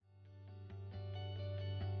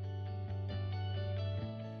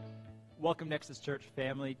Welcome, Nexus Church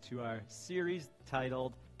family, to our series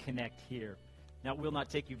titled Connect Here. Now, it will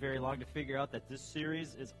not take you very long to figure out that this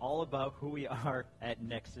series is all about who we are at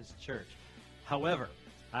Nexus Church. However,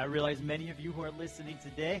 I realize many of you who are listening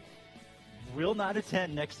today will not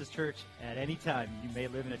attend Nexus Church at any time. You may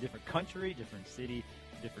live in a different country, different city,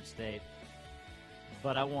 different state.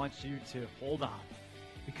 But I want you to hold on,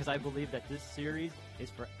 because I believe that this series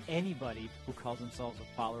is for anybody who calls themselves a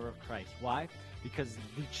follower of Christ. Why? Because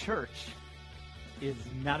the church is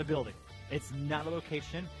not a building. It's not a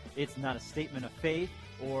location. It's not a statement of faith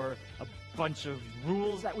or a bunch of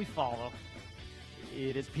rules that we follow.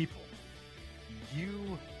 It is people.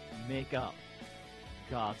 You make up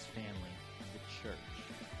God's family, the church.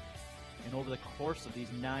 And over the course of these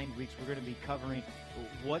 9 weeks, we're going to be covering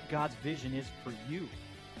what God's vision is for you.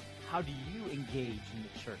 How do you engage in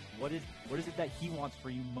the church? What is it that he wants for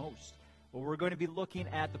you most? Well, we're going to be looking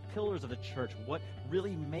at the pillars of the church, what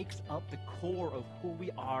really makes up the core of who we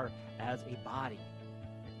are as a body.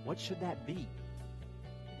 What should that be?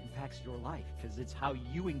 It impacts your life because it's how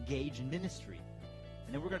you engage in ministry.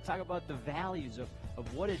 And then we're going to talk about the values of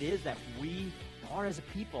what it is that we are as a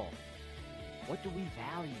people. What do we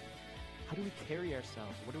value? How do we carry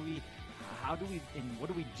ourselves? What do we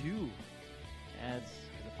do as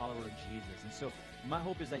a follower of Jesus? And so my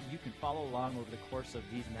hope is that you can follow along over the course of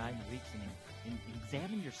these 9 weeks and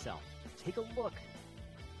examine yourself. Take a look.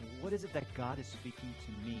 What is it that God is speaking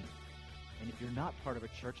to me? And if you're not part of a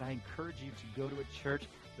church, I encourage you to go to a church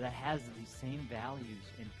that has these same values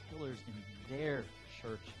and pillars in their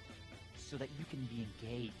church so that you can be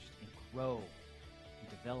engaged and grow and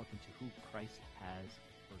develop into who Christ has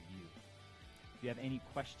for you. If you have any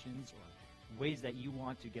questions or ways that you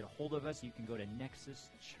want to get a hold of us, you can go to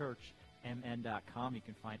nexuschurchmn.com. You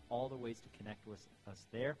can find all the ways to connect with us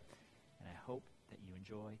there. And I hope that you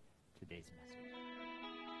enjoy today's message.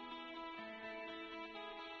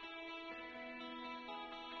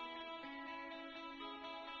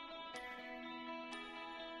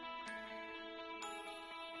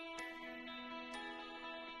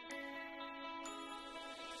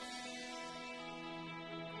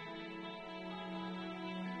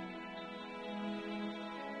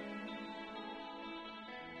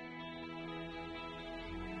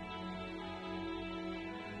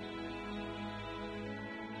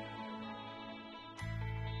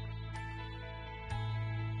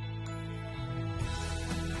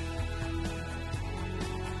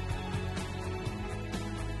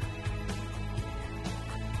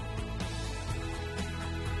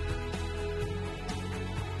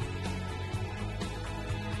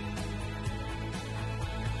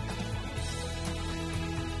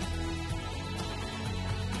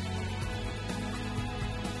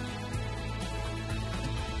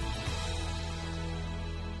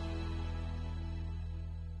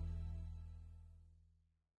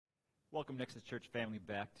 Welcome, Nexus Church family,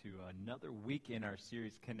 back to another week in our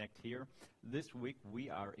series, Connect Here. This week,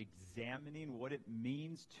 we are examining what it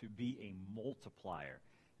means to be a multiplier.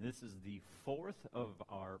 And this is the fourth of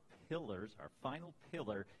our pillars, our final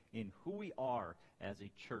pillar in who we are as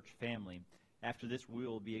a church family. After this, we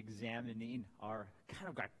will be examining our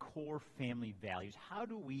core family values. How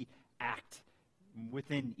do we act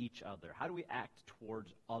within each other? How do we act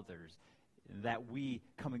towards others that we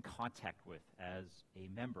come in contact with as a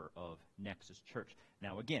member of Nexus Church?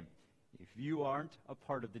 Now, again, if you aren't a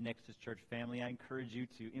part of the Nexus Church family, I encourage you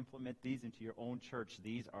to implement these into your own church.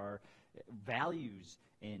 These are values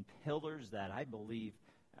and pillars that I believe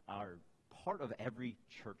are part of every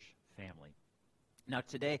church family. Now,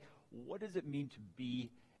 today, what does it mean to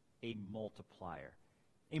be a multiplier?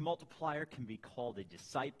 A multiplier can be called a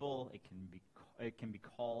disciple. It can be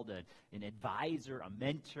called an advisor, a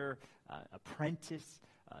mentor, apprentice.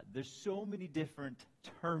 There's so many different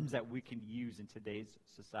terms that we can use in today's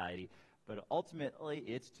society, but ultimately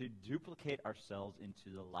it's to duplicate ourselves into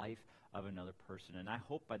the life of another person. And I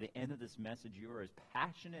hope by the end of this message you are as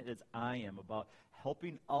passionate as I am about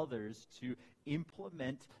helping others to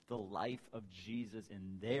implement the life of Jesus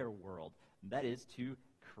in their world. And that is to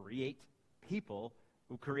create people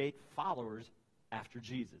who create followers after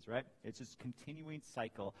Jesus, right? It's this continuing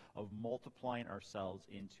cycle of multiplying ourselves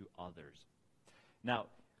into others. Now,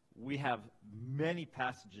 we have many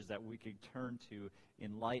passages that we could turn to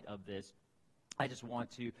in light of this. I just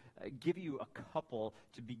want to give you a couple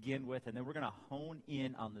to begin with, and then we're going to hone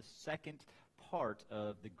in on the second part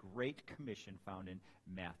of the Great Commission found in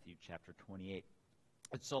Matthew chapter 28.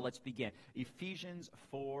 And so let's begin. Ephesians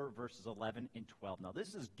 4, verses 11 and 12. Now,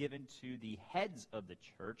 this is given to the heads of the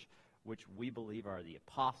church, which we believe are the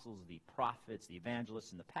apostles, the prophets, the evangelists,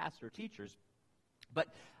 and the pastor teachers. But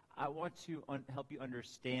I want to help you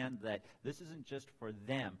understand that this isn't just for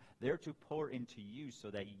them. They're to pour into you so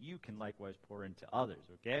that you can likewise pour into others,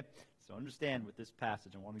 okay? So understand with this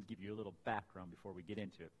passage, I want to give you a little background before we get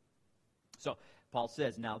into it. So Paul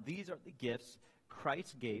says, now these are the gifts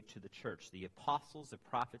Christ gave to the church, the apostles, the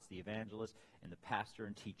prophets, the evangelists, and the pastor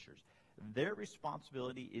and teachers. Their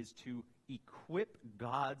responsibility is to equip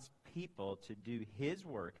God's people to do his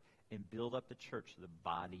work and build up the church, the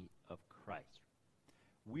body of Christ.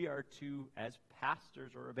 We are to, as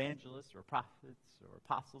pastors or evangelists or prophets or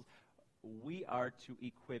apostles, we are to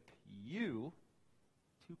equip you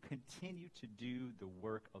to continue to do the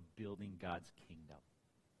work of building God's kingdom.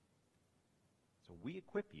 So we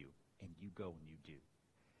equip you, and you go and you do.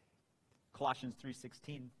 Colossians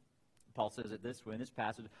 3:16, Paul says it this way in this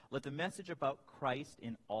passage, let the message about Christ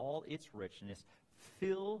in all its richness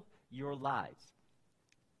fill your lives.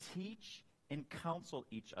 Teach and counsel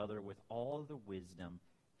each other with all the wisdom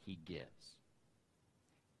he gives.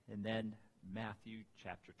 And then Matthew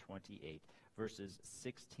chapter 28, verses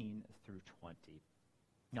 16 through 20.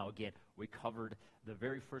 Now again, we covered the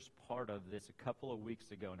very first part of this a couple of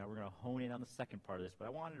weeks ago. Now we're going to hone in on the second part of this, but I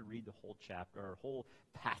wanted to read the whole chapter, or whole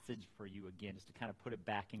passage for you again, just to kind of put it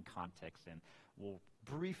back in context. And we'll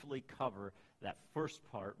briefly cover that first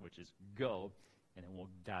part, which is go, and then we'll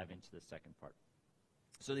dive into the second part.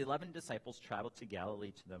 So the 11 disciples traveled to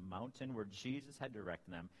Galilee to the mountain where Jesus had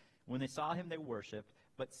directed them. When they saw him, they worshipped,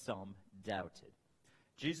 but some doubted.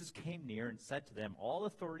 Jesus came near and said to them, all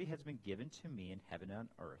authority has been given to me in heaven and on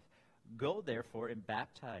earth. Go therefore and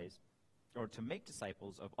baptize, or to make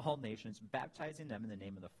disciples of all nations, baptizing them in the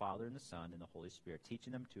name of the Father and the Son and the Holy Spirit,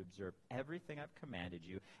 teaching them to observe everything I've commanded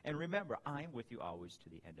you. And remember, I am with you always to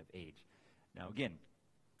the end of age. Now again,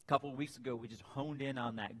 a couple of weeks ago, we just honed in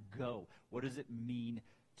on that go. What does it mean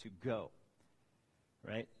to go?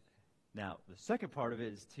 Right? Now, the second part of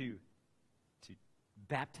it is to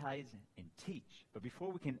baptize and teach. But before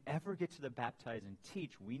we can ever get to the baptize and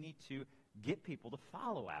teach, we need to get people to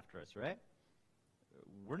follow after us, right?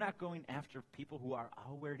 We're not going after people who are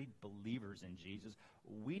already believers in Jesus.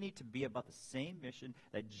 We need to be about the same mission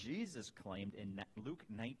that Jesus claimed in Luke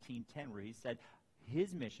 19:10, where he said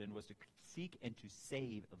his mission was to seek and to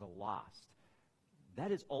save the lost.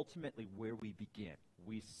 That is ultimately where we begin.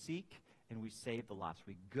 We seek and we save the lost.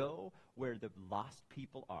 We go where the lost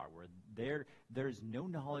people are, where there is no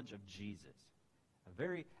knowledge of Jesus. A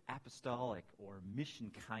very apostolic or mission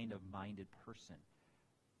kind of minded person.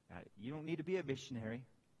 You don't need to be a missionary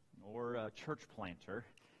or a church planter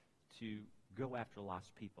to go after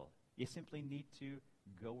lost people. You simply need to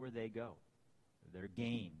go where they go. Their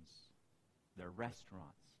games, their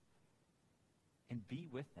restaurants, and be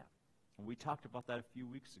with them. And we talked about that a few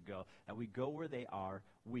weeks ago, that we go where they are,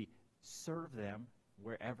 we serve them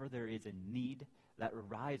wherever there is a need that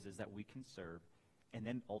arises that we can serve, and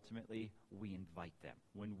then ultimately we invite them.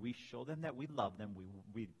 When we show them that we love them,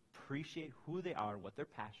 we appreciate who they are and what they're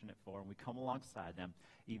passionate for, and we come alongside them,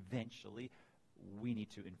 eventually we need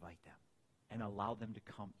to invite them and allow them to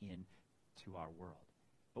come in to our world.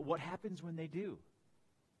 But what happens when they do?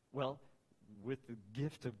 Well, with the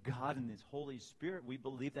gift of God and his Holy Spirit, we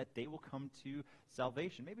believe that they will come to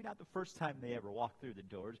salvation. Maybe not the first time they ever walk through the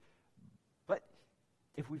doors, but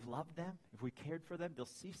if we've loved them, if we cared for them, they'll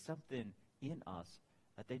see something in us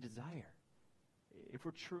that they desire. If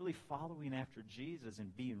we're truly following after Jesus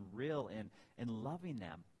and being real and loving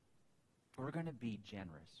them, we're going to be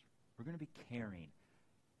generous. We're going to be caring.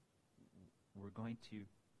 We're going to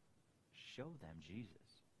show them Jesus.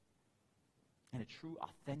 And a true,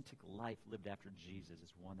 authentic life lived after Jesus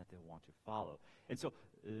is one that they'll want to follow. And so,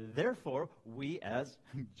 therefore, we, as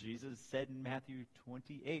Jesus said in Matthew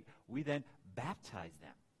 28, we then baptize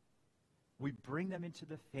them. We bring them into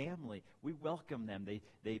the family. We welcome them.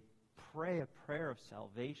 They pray a prayer of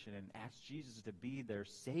salvation and ask Jesus to be their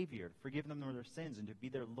Savior, to forgive them of their sins, and to be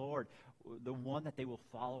their Lord, the one that they will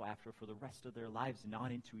follow after for the rest of their lives and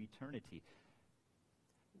on into eternity.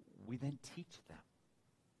 We then teach them.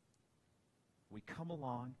 We come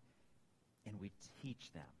along and we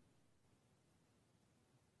teach them.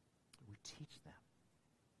 We teach them.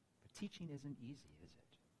 But teaching isn't easy, is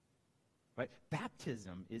it? Right?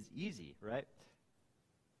 Baptism is easy, right?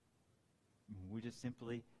 We just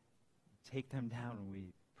simply take them down and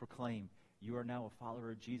we proclaim, you are now a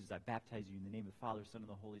follower of Jesus. I baptize you in the name of the Father, Son, and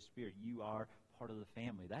the Holy Spirit. You are part of the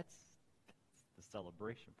family. That's the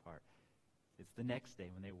celebration part. It's the next day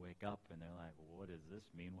when they wake up and they're like, well, what does this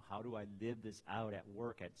mean? How do I live this out at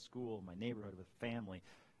work, at school, my neighborhood, with family?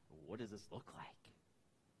 What does this look like?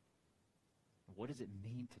 What does it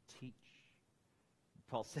mean to teach?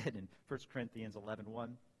 Paul said in 1 Corinthians 11:1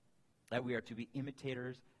 that we are to be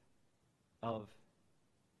imitators of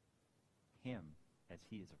him as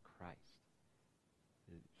he is of Christ.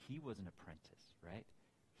 He was an apprentice, right?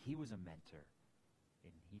 He was a mentor.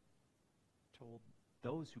 And he told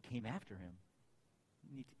those who came after him,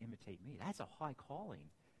 you need to imitate me. That's a high calling.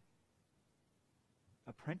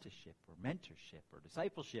 Apprenticeship or mentorship or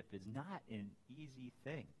discipleship is not an easy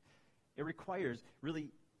thing. It requires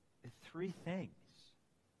really three things.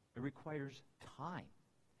 It requires time.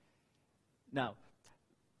 Now,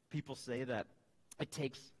 people say that it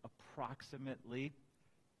takes approximately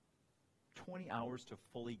 20 hours to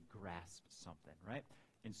fully grasp something, right?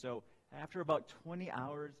 And so after about 20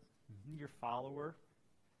 hours, your follower,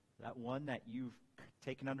 that one that you've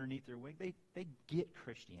taken underneath their wing, they get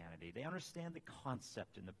Christianity. They understand the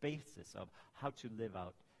concept and the basis of how to live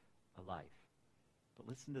out a life. But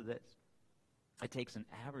listen to this. It takes an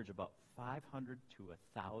average about 500 to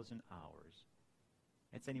 1,000 hours.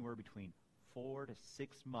 It's anywhere between 4 to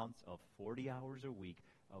 6 months of 40 hours a week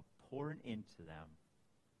of pouring into them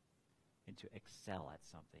and to excel at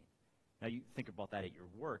something. Now, you think about that at your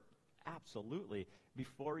work. Absolutely.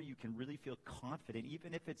 Before you can really feel confident,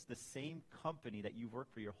 even if it's the same company that you've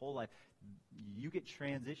worked for your whole life, you get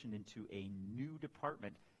transitioned into a new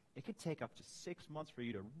department. It could take up to 6 months for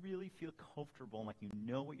you to really feel comfortable and like you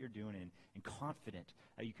know what you're doing and confident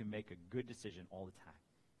that you can make a good decision all the time.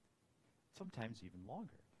 Sometimes even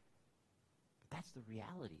longer. But that's the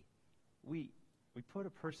reality. We put a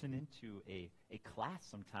person into a class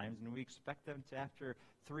sometimes, and we expect them to, after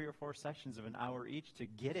 3 or 4 sessions of an hour each, to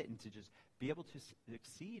get it and to just be able to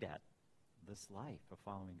succeed at this life of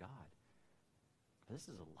following God. But this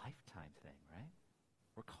is a lifetime thing, right?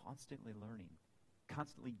 We're constantly learning,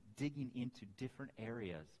 constantly digging into different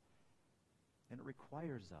areas, and it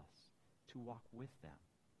requires us to walk with them.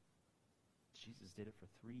 Jesus did it for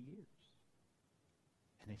 3 years,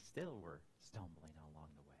 and they still were stumbling along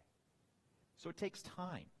the way. So it takes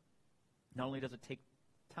time. Not only does it take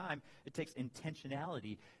time, it takes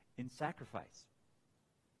intentionality in sacrifice.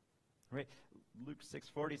 Right? Luke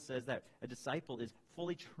 6:40 says that a disciple is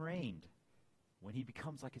fully trained when he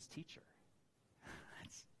becomes like his teacher.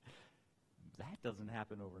 That doesn't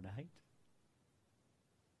happen overnight.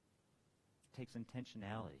 It takes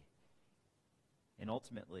intentionality. And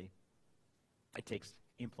ultimately, it takes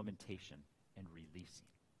implementation and releasing.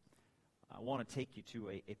 I want to take you to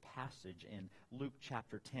a passage in Luke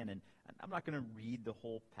chapter 10, and I'm not going to read the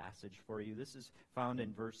whole passage for you. This is found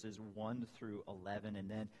in verses 1 through 11, and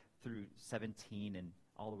then through 17, and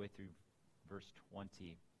all the way through verse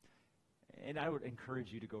 20. And I would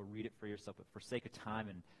encourage you to go read it for yourself, but for sake of time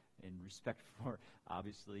and respect for,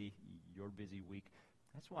 obviously, your busy week,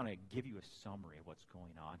 I just want to give you a summary of what's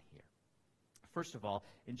going on here. First of all,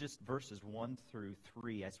 in just verses 1 through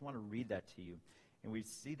 3, I just want to read that to you. And we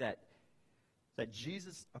see that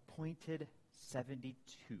Jesus appointed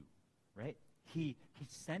 72, right? He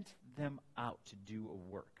sent them out to do a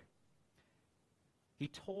work. He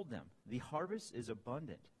told them, the harvest is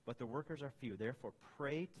abundant, but the workers are few. Therefore,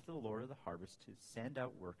 pray to the Lord of the harvest to send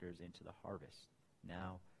out workers into the harvest.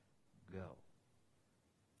 Now, go.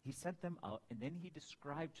 He sent them out, and then he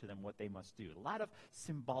described to them what they must do. A lot of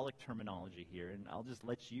symbolic terminology here, and I'll just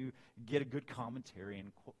let you get a good commentary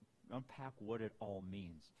and unpack what it all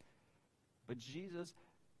means. But Jesus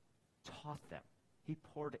taught them. He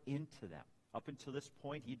poured into them. Up until this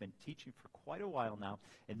point, he'd been teaching for quite a while now,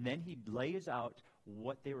 and then he lays out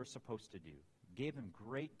what they were supposed to do. Gave them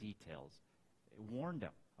great details. Warned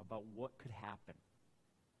them about what could happen.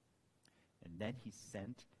 And then he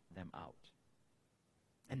sent them out.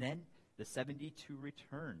 And then the 72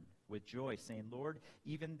 returned with joy, saying, Lord,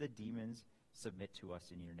 even the demons submit to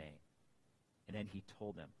us in your name. And then he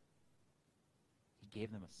told them. He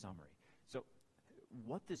gave them a summary. So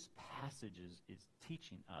what this passage is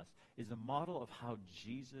teaching us is a model of how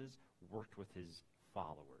Jesus worked with his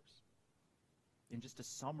followers. And just to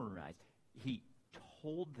summarize, he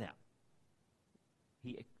told them.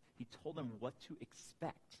 He told them what to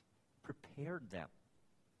expect, prepared them.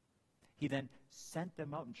 He then sent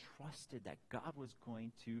them out and trusted that God was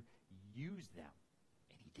going to use them.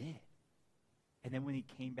 And he did. And then when he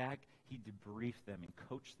came back, he debriefed them and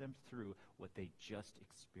coached them through what they just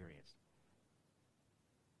experienced.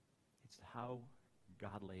 It's how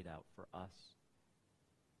God laid out for us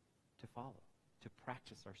to follow, to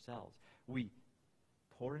practice ourselves. We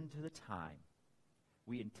pour into the time.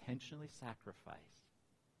 We intentionally sacrifice.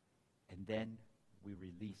 And then we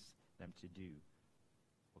release them to do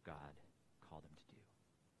what God called them to do.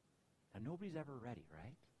 Now, nobody's ever ready,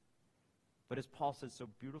 right? But as Paul says so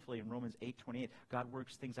beautifully in Romans 8:28, God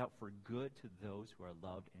works things out for good to those who are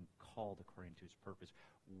loved and called according to his purpose.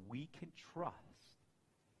 We can trust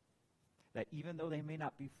that even though they may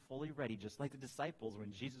not be fully ready, just like the disciples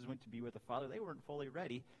when Jesus went to be with the Father, they weren't fully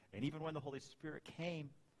ready. And even when the Holy Spirit came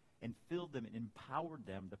and filled them and empowered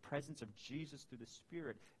them, the presence of Jesus through the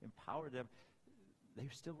Spirit empowered them, they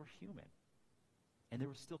still were human. And there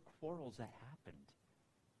were still quarrels that happened.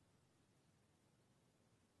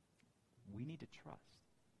 We need to trust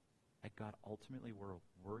that God ultimately will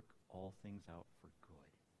work all things out for good,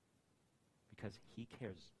 because he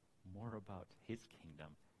cares more about his kingdom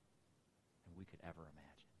than we could ever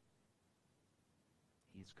imagine.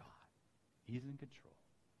 He's God. He's in control.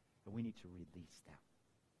 And we need to release them.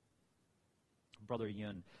 Brother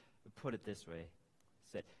Yun put it this way.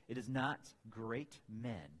 He said, "It is not great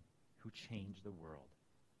men who change the world,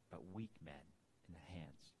 but weak men in the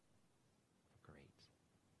hands of a great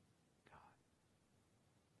God."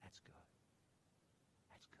 That's good.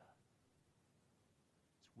 That's good.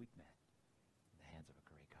 It's weak men in the hands of a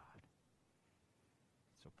great God.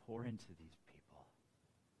 So pour into these people.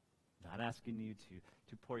 Not asking you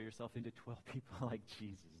to pour yourself into 12 people like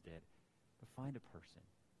Jesus did, but find a person.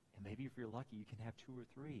 And maybe if you're lucky, you can have 2 or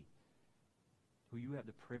 3 who you have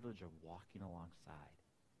the privilege of walking alongside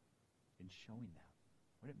and showing them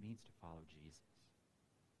what it means to follow Jesus.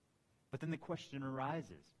 But then the question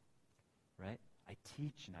arises, right? I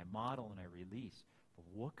teach and I model and I release, but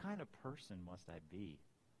what kind of person must I be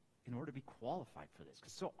in order to be qualified for this?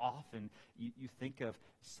 Because so often you think of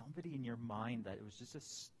somebody in your mind that it was just a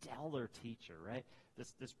stellar teacher, right?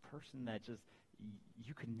 This person that just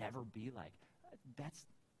you could never be like. That's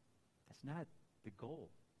not the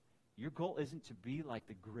goal. Your goal isn't to be like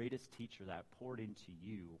the greatest teacher that poured into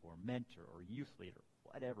you, or mentor, or youth leader,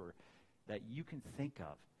 whatever, that you can think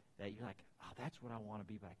of, that you're like, oh, that's what I want to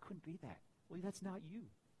be, but I couldn't be that. Well, that's not you.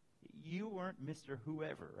 You weren't Mr.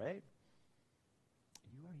 Whoever, right?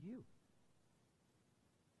 You are you.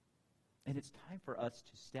 And it's time for us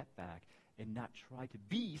to step back and not try to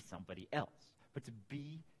be somebody else, but to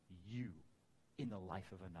be you in the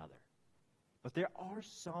life of another. But there are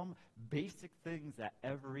some basic things that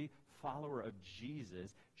every follower of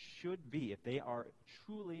Jesus should be if they are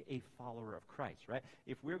truly a follower of Christ, right?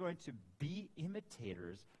 If we're going to be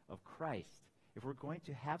imitators of Christ, if we're going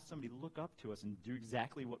to have somebody look up to us and do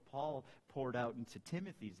exactly what Paul poured out into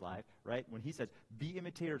Timothy's life, right? When he says, be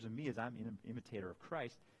imitators of me as I'm an imitator of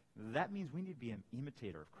Christ, that means we need to be an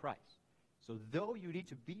imitator of Christ. So though you need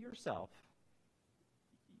to be yourself,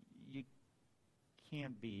 you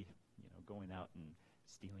can't be going out and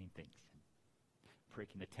stealing things and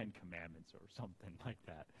breaking the 10 Commandments or something like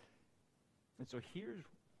that. And so here's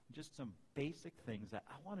just some basic things that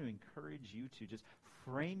I want to encourage you to just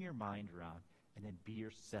frame your mind around and then be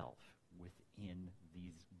yourself within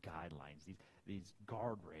these guidelines, these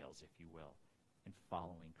guardrails, if you will, in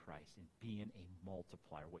following Christ and being a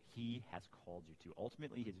multiplier, what he has called you to.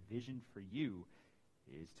 Ultimately, his vision for you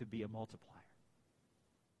is to be a multiplier.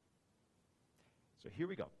 So here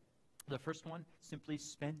we go. The first one, simply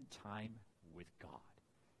spend time with God.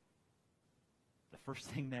 The first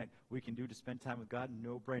thing that we can do to spend time with God,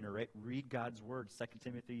 no-brainer, right? Read God's word, 2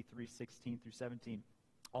 Timothy 3:16 through 17.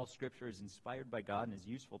 All Scripture is inspired by God and is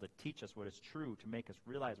useful to teach us what is true, to make us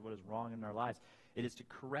realize what is wrong in our lives. It is to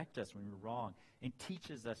correct us when we're wrong and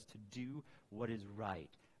teaches us to do what is right.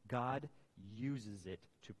 God uses it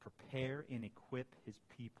to prepare and equip his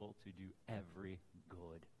people to do every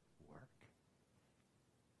good work.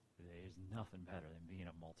 There's nothing better than being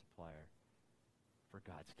a multiplier for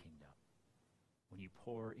God's kingdom. When you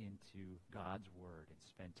pour into God's word and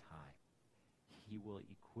spend time, he will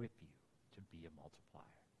equip you to be a multiplier.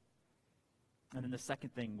 And then the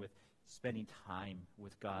second thing with spending time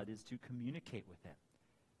with God is to communicate with him.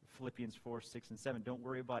 Philippians 4:6 and 7, don't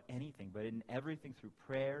worry about anything, but in everything through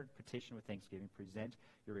prayer, petition with thanksgiving, present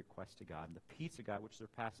your request to God. And the peace of God, which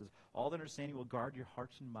surpasses all understanding, will guard your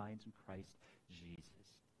hearts and minds in Christ Jesus.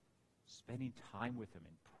 Spending time with him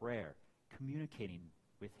in prayer, communicating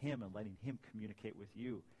with him and letting him communicate with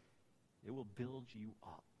you, it will build you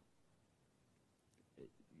up.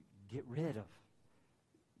 Get rid of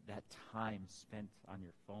that time spent on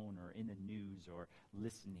your phone or in the news or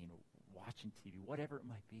listening or watching TV, whatever it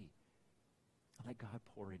might be. And let God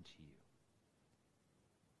pour into you.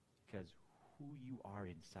 Because who you are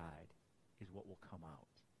inside is what will come out.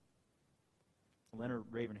 Leonard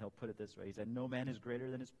Ravenhill put it this way. He said, no man is greater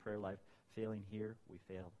than his prayer life. Failing here, we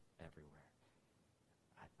fail everywhere.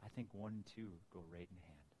 I think 1 and 2 go right in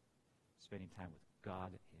hand. Spending time with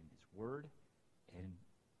God in his word and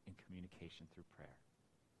in communication through prayer.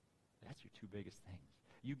 That's your 2 biggest things.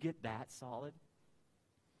 You get that solid,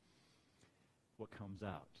 what comes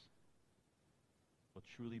out will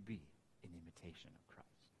truly be an imitation of Christ.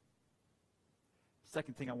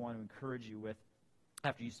 Second thing I want to encourage you with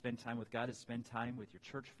after you spend time with God is spend time with your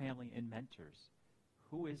church family and mentors.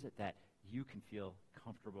 Who is it that you can feel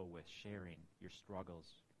comfortable with sharing your struggles,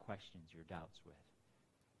 questions, your doubts with?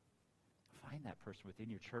 Find that person within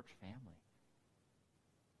your church family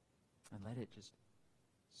and let it just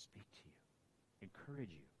speak to you,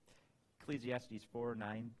 encourage you. Ecclesiastes 4,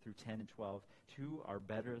 9 through 10 and 12, two are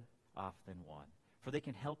better off than one, for they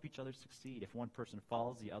can help each other succeed. If one person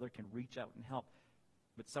falls, the other can reach out and help.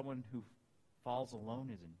 But someone who falls alone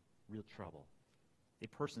is in real trouble. A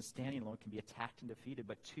person standing alone can be attacked and defeated,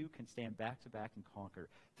 but two can stand back to back and conquer.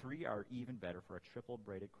 Three are even better, for a triple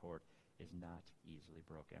braided cord is not easily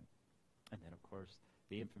broken. And then, of course,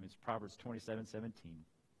 the infamous Proverbs 27:17.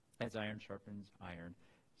 As iron sharpens iron,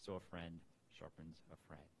 so a friend sharpens a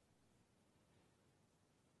friend.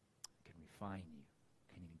 Can refine you,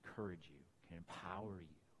 can encourage you, can empower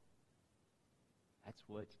you. That's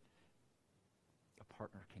what a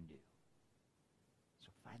partner can do. So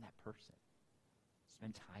find that person.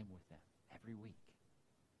 Spend time with them every week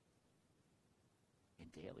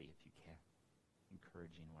and daily if you can,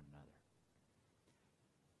 encouraging one another.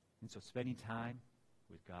 And so spending time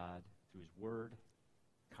with God through his word,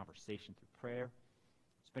 conversation through prayer,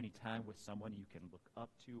 spending time with someone you can look up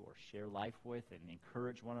to or share life with and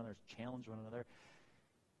encourage one another, challenge one another.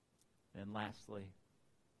 And lastly,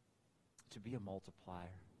 to be a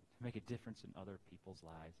multiplier, to make a difference in other people's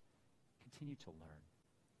lives. Continue to learn.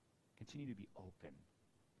 Continue to be open.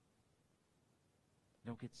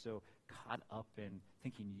 Don't get so caught up in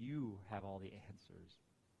thinking you have all the answers.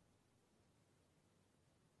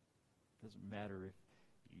 It doesn't matter if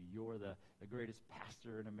you're the greatest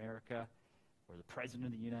pastor in America or the president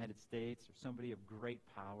of the United States or somebody of great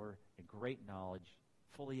power and great knowledge,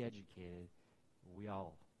 fully educated. We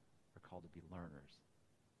all are called to be learners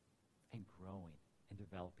and growing and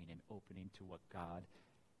developing and opening to what God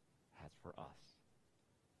has for us.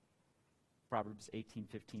 Proverbs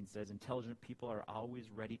 18:15 says, intelligent people are always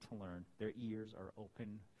ready to learn. Their ears are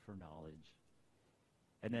open for knowledge.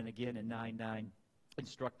 And then again in 9:9,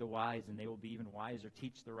 instruct the wise, and they will be even wiser.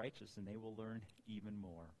 Teach the righteous, and they will learn even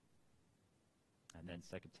more. And then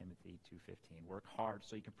 2 Timothy 2:15, work hard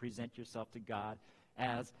so you can present yourself to God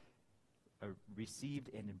as received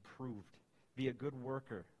and improved. Be a good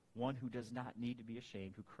worker, one who does not need to be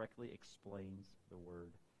ashamed, who correctly explains the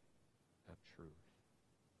word of truth.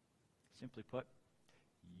 Simply put,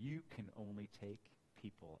 you can only take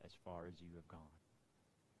people as far as you have gone.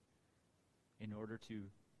 In order to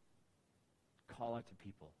call out to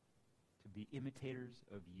people to be imitators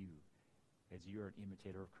of you as you're an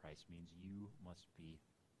imitator of Christ means you must be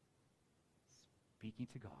speaking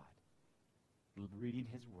to God, reading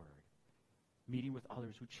his word, meeting with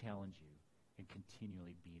others who challenge you, and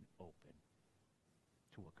continually being open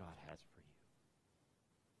to what God has for you.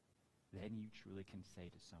 Then you truly can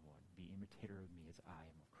say to someone, be imitator of me as I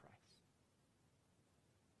am of Christ.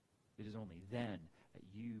 It is only then that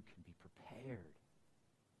you can be prepared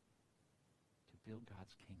to build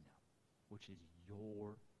God's kingdom, which is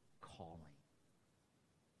your calling.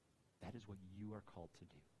 That is what you are called to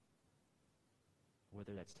do.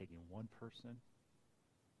 Whether that's taking one person,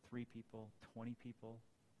 3 people, 20 people,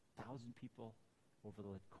 1,000 people over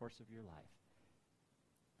the course of your life,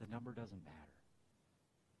 the number doesn't matter.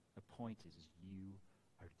 The point is you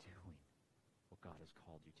are doing what God has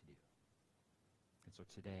called you to do. And so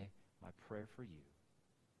today, my prayer for you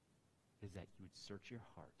is that you would search your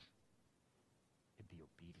heart and be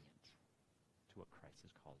obedient to what Christ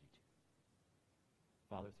has called you to.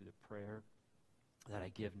 Father, through the prayer that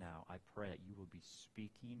I give now, I pray that you will be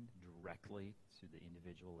speaking directly to the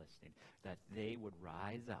individual listening, that they would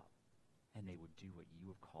rise up and they would do what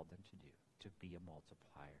you have called them to do, to be a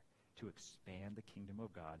multiplier, to expand the kingdom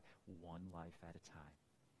of God one life at a time,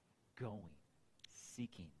 going,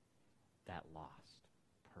 seeking that lost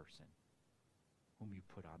person whom you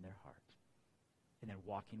put on their heart, and then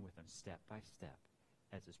walking with them step by step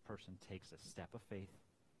as this person takes a step of faith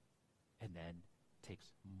and then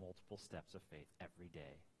takes multiple steps of faith every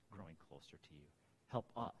day, growing closer to you. Help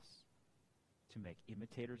us to make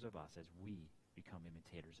imitators of us as we become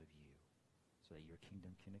imitators of you, so that your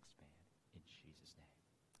kingdom can expand. In Jesus' name,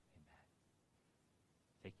 amen.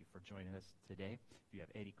 Thank you for joining us today. If you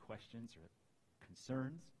have any questions or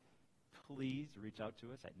concerns, please reach out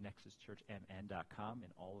to us at nexuschurchmn.com,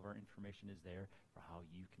 and all of our information is there for how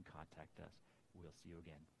you can contact us. We'll see you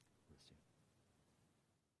again